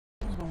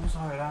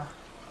Vamos a ver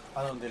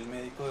a donde el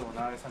médico de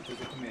una vez antes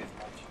de que me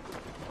desmaye.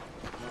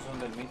 No son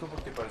del médico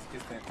porque parece que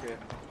está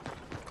enfermo.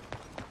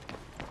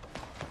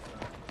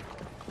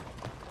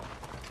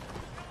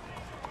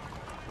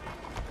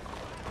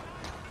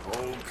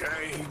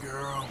 Okay,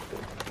 girl.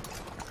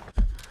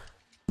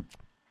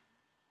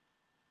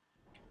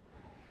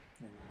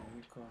 ¿El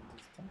médico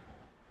dónde está?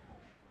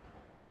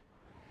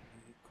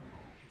 El médico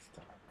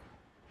está acá.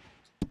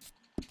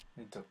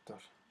 El doctor.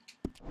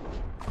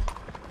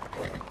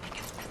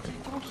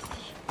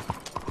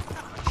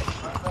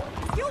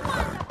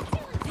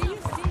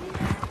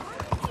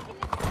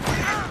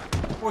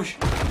 Uy.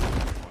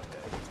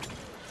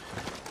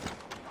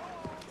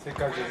 Se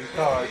cayó mi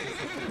caballo, se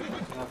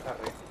fue una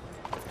carrera.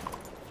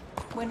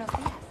 Buenos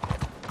días.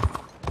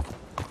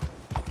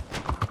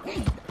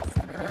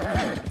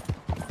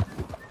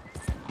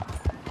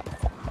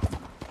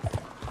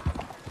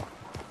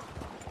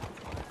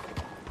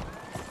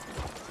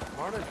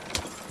 Morning.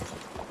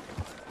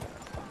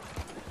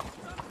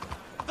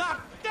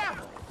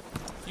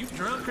 You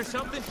drunk or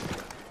something?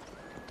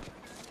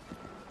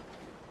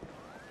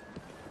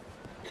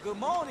 Good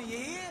morning, you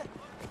hear?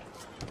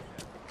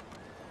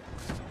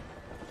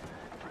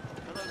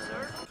 Hello,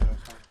 sir.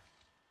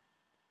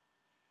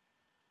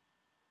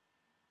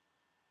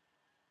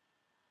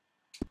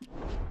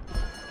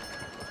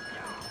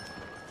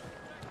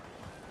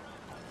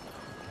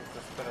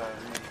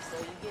 So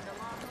you getting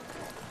along?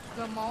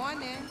 Good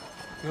morning.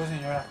 Digo,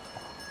 señora.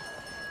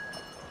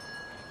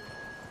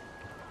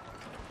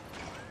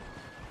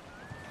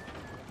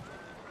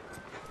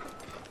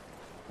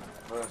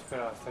 Voy a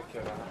esperar hasta que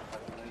abran la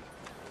página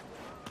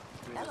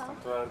y están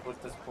todas las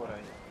vueltas por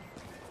ahí.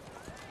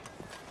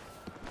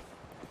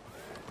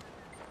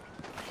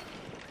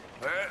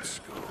 Let's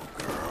go,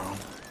 girl.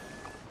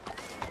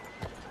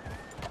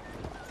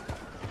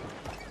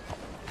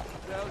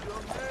 How's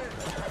your man?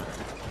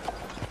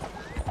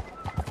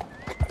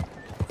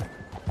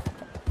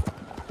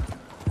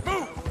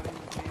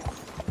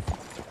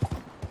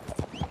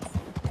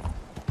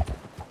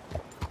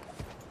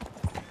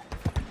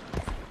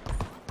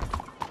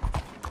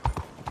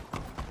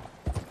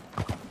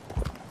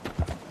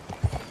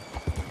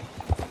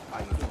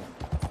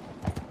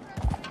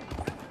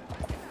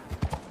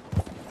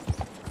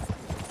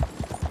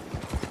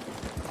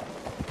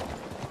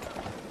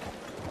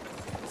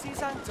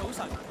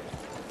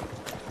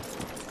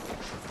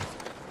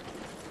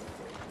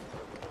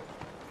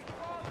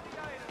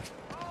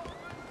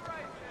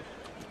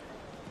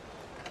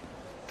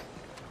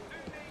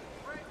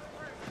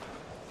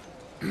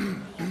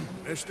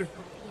 Mister?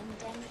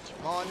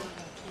 Morning.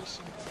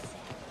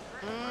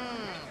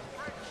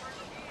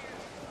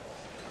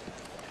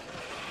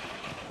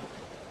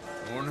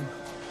 Morning.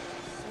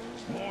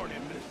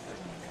 Morning, mister.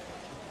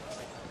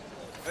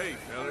 Hey,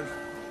 fellas.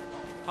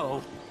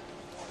 Oh,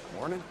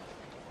 Morning.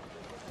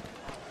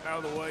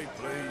 Out of the way,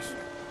 please.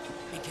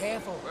 Be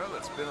careful. Well,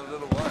 it's been a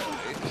little while,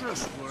 eh?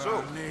 Just what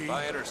So, I need.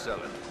 buying or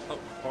selling? oh,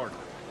 pardon.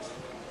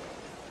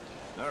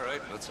 All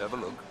right, let's have a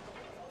look.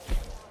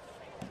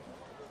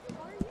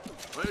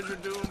 Pleasure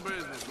doing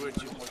business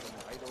with you.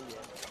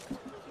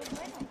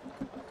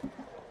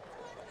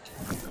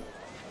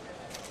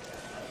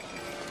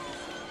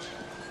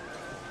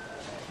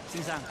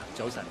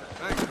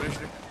 Thanks,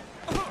 mister.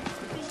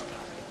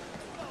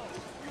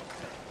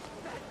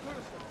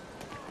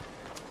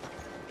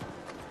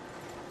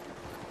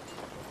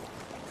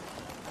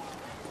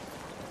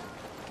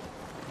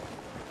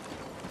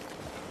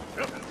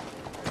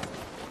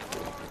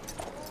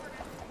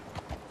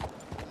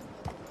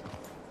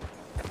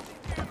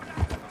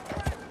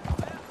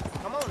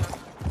 Come on now.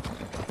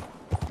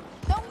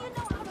 Don't you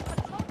know how to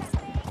control that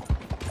thing?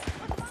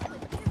 What's wrong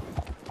with you?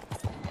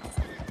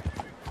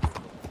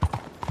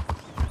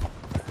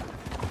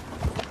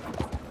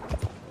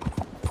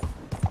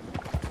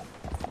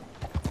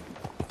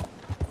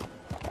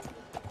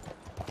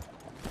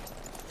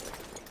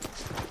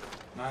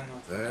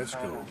 Mano, Let's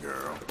go,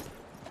 girl.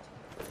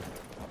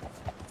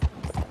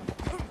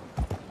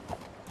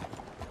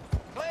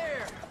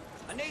 Clear!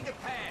 I need to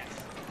pass.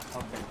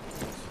 Okay.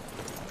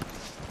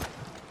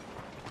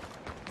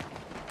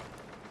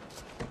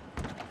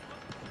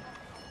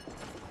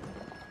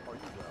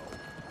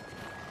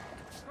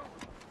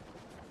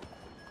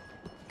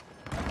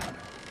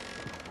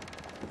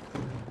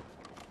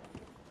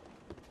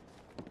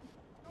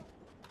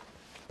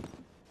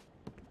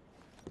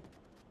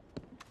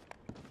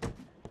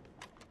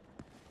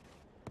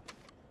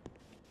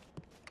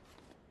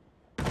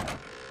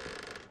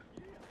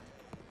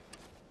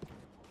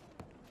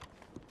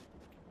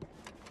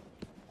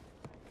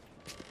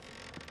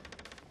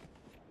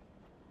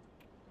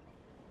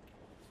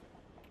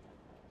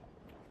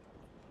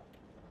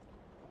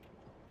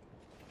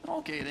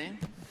 Okay then.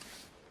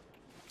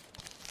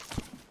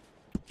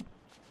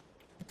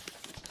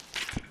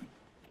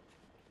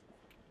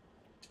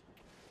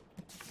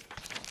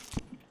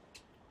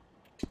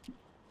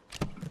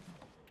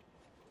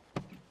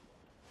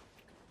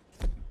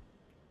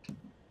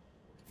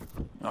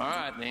 All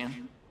right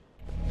then.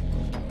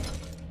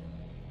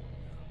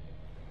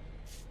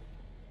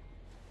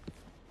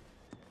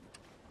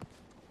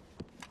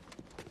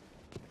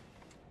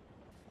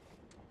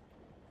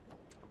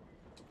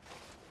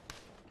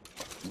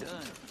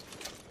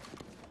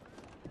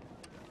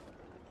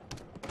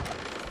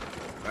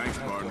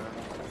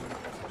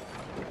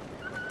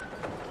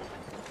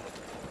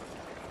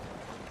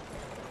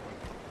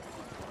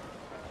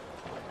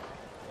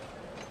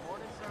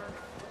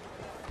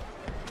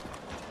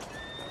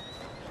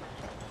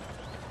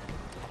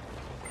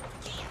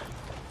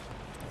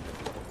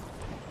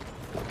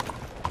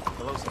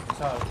 Hello, sir.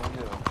 ¿Sabes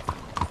dónde va?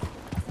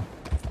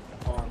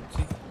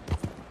 Sí.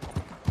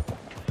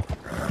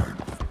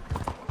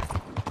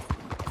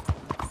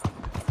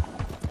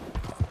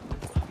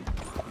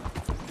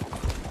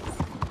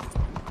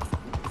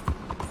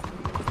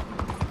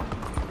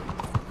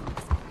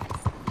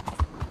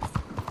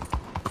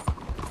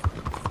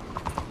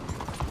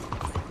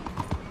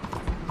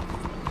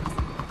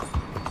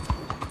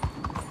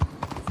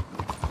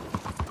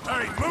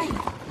 Hey, move!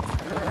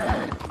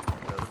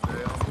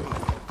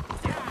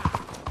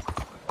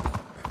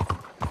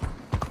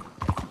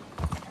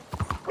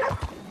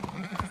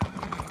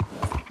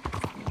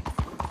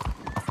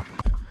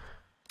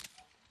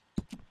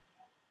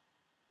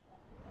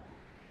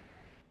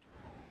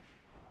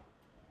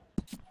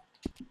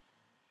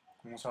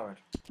 Vamos a ver.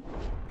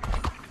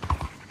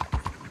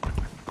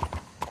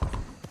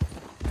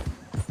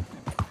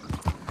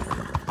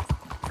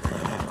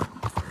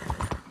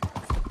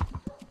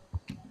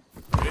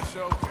 It's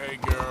okay,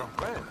 girl.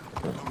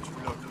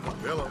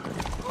 Hello.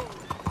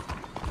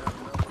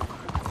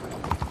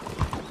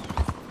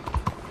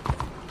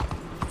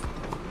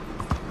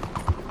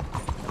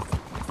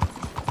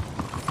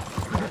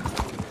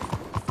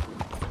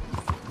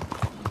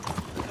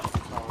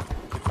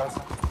 ¿Qué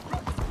pasa?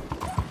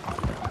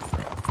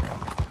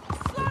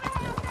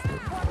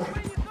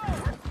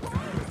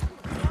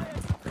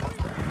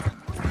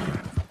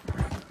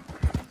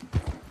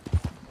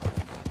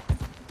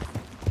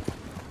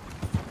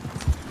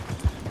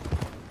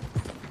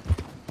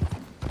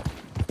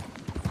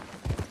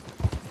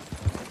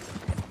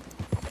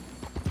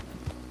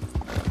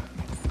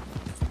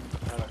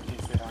 Ahora aquí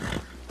será.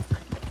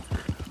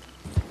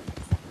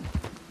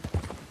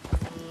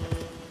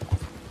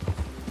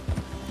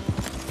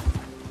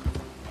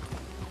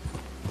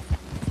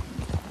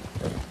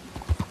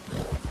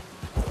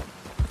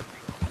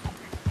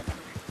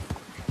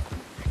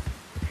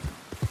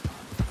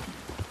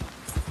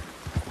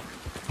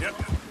 Yep.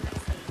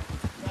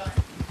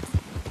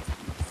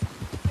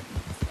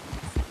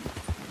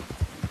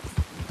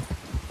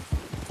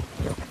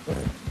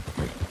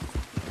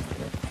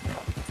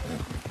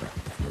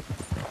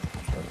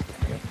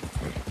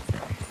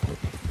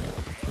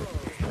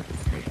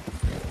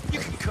 You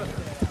can cut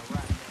that out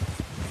right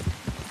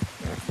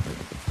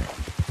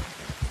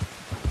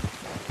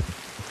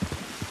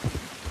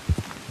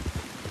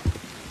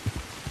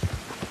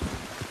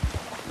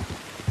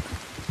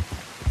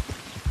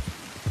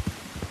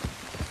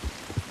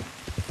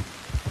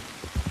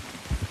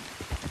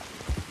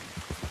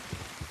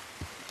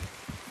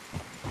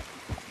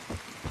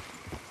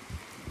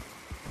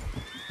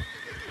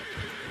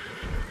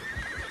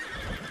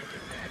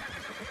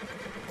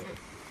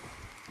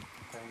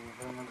Está bien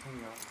enfermo el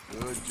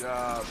señor. Good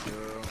job,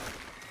 girl.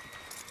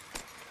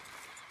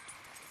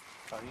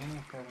 Está bien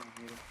enfermo.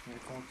 Mire, mire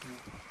cómo tiene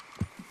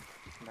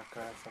la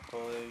cara, está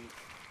todo débil.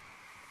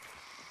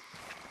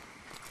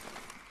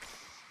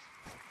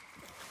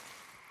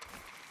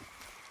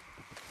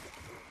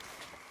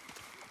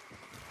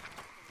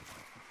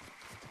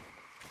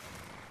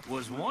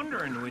 Was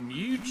wondering when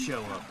you'd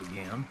show up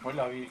again.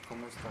 Hola Bill,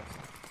 ¿cómo estás?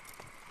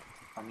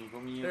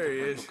 Amigo mío, There te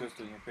he cuento is. que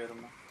estoy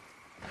enfermo.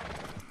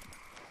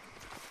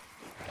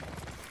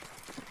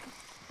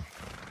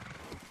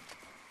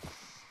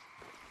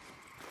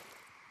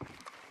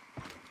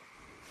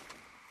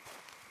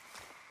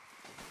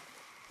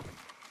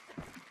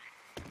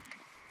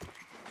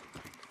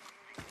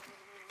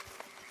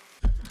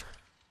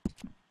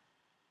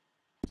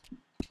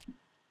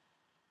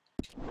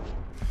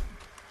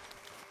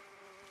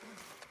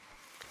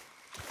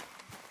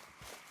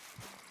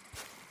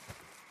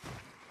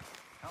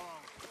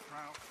 Hello,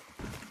 Trout.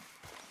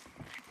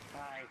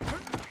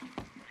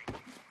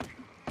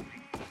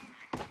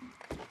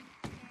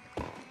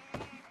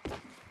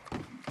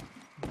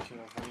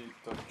 Quiero salir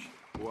touch.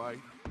 White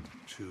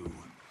 2,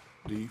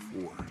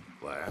 D4,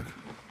 black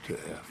to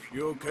F.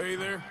 You okay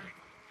there?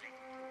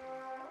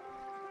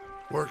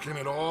 Working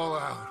it all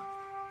out.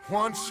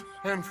 Once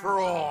and for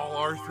all,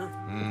 Arthur.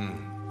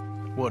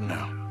 What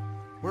now?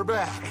 We're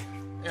back,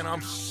 and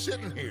I'm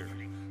sitting here,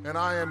 and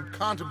I am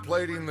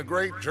contemplating the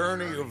great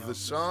journey of the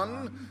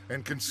sun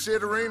and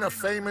considering a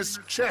famous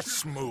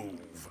chess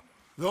move.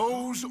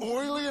 Those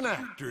oily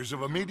enactors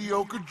of a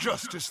mediocre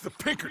justice, the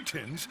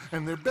Pinkertons,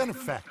 and their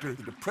benefactor,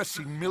 the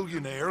depressing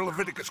millionaire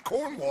Leviticus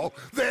Cornwall,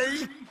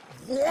 they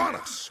want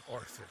us,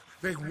 Arthur.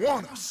 They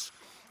want us.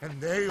 And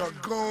they are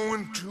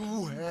going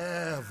to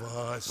have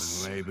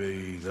us.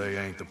 Maybe they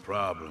ain't the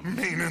problem.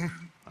 Meaning?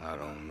 I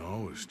don't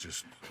know, it's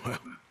just, well,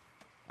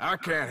 I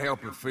can't help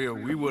but feel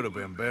we would have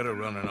been better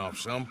running off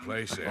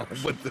someplace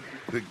else. But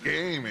the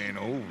game ain't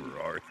over,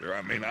 Arthur.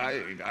 I mean,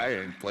 I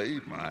ain't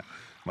played my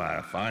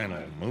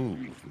final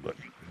move, but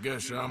I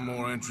guess I'm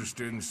more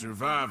interested in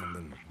surviving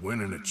than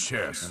winning a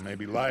chess.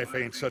 maybe life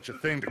ain't such a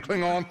thing to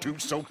cling on to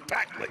so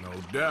tightly. No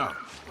doubt.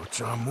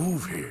 What's our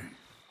move here?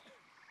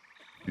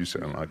 You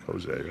sound like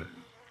Hosea.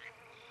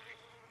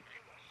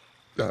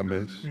 I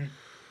miss.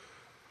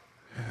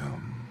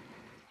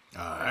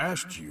 I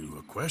asked you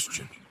a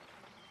question.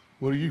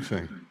 What do you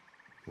think?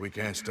 We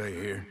can't stay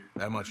here.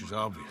 That much is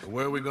obvious.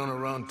 Where are we gonna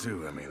run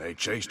to? I mean, they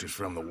chased us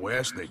from the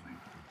west. They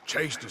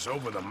chased us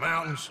over the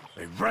mountains.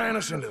 They ran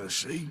us into the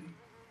sea.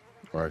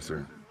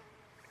 Arthur,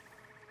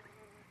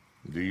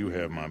 do you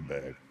have my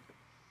bag?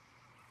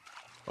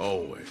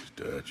 Always,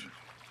 Dutch.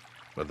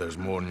 But there's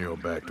more than your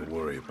back to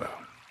worry about.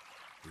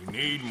 We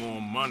need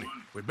more money.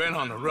 We've been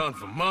on the run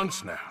for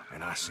months now,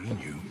 and I seen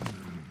you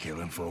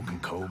killing folk in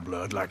cold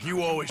blood like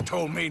you always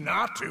told me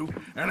not to.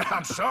 And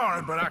I'm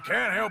sorry, but I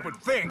can't help but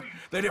think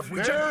that if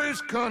we There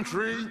is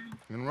country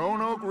in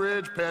Roanoke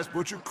Ridge past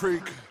Butcher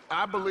Creek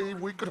I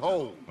believe we could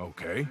hold.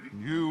 Okay.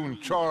 You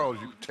and Charles,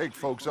 you could take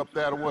folks up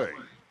that way.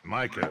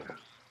 Micah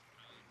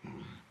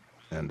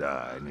and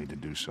I need to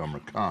do some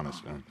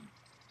reconnaissance.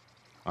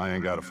 I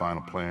ain't got a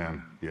final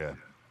plan yet.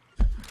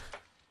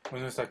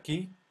 Bueno, hasta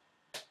aquí.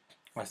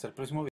 Hasta el próximo video.